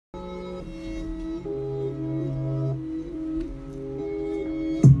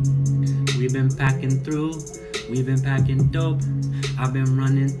We've been packing through, we've been packing dope. I've been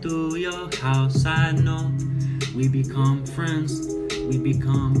running through your house, I know. We become friends, we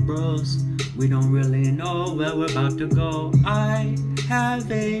become bros. We don't really know where we're about to go. I have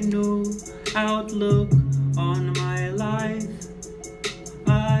a new outlook on my life.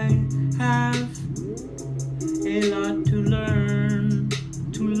 I have a lot to learn,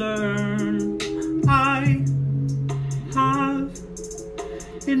 I have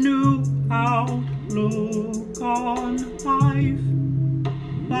a new outlook on life.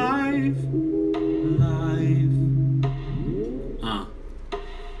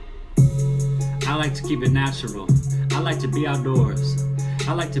 I like to keep it natural. I like to be outdoors.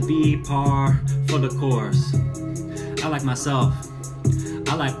 I like to be par for the course. I like myself.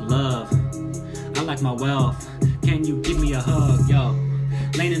 I like love. I like my wealth. Can you give me a hug, yo?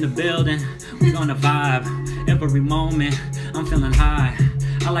 Laying in the building, we gonna vibe. Every moment, I'm feeling high.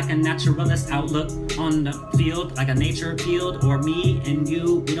 I like a naturalist outlook on the field, like a nature field, or me and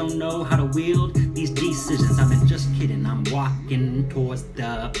you, we don't know how to wield these decisions. I mean, just kidding, I'm walking towards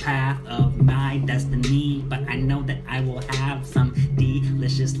the path of my destiny, but I know that I will have some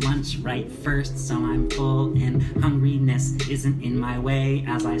delicious lunch right first, so I'm full and hungriness isn't in my way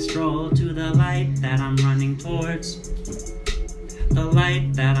as I stroll to the light that I'm running towards. The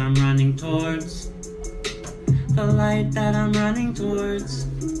light that I'm running towards. The light that I'm running towards.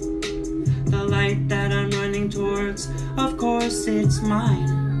 The light that I'm running towards. Of course it's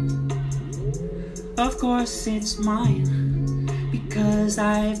mine. Of course it's mine. Because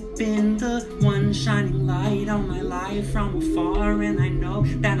I've been the one shining light on my life from afar, and I know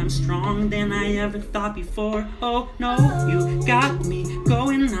that I'm strong than I ever thought before. Oh no, you got me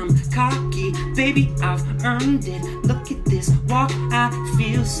going, I'm cocky. Baby, I've earned it. Look at this walk, I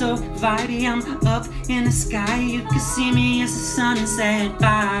feel so vibey. I'm up in the sky, you can see me as the sunset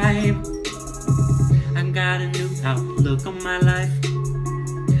vibe. I got a new outlook on my life.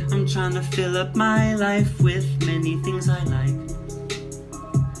 I'm trying to fill up my life with many things I like.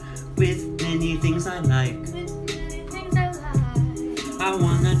 With many things I like. I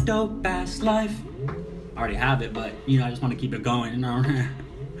want a dope ass life. I already have it, but I just want to keep it going.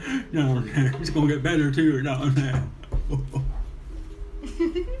 It's gonna get better too.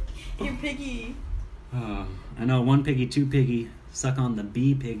 You're piggy. I know, one piggy, two piggy, suck on the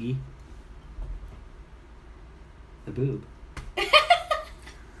bee piggy. The boob.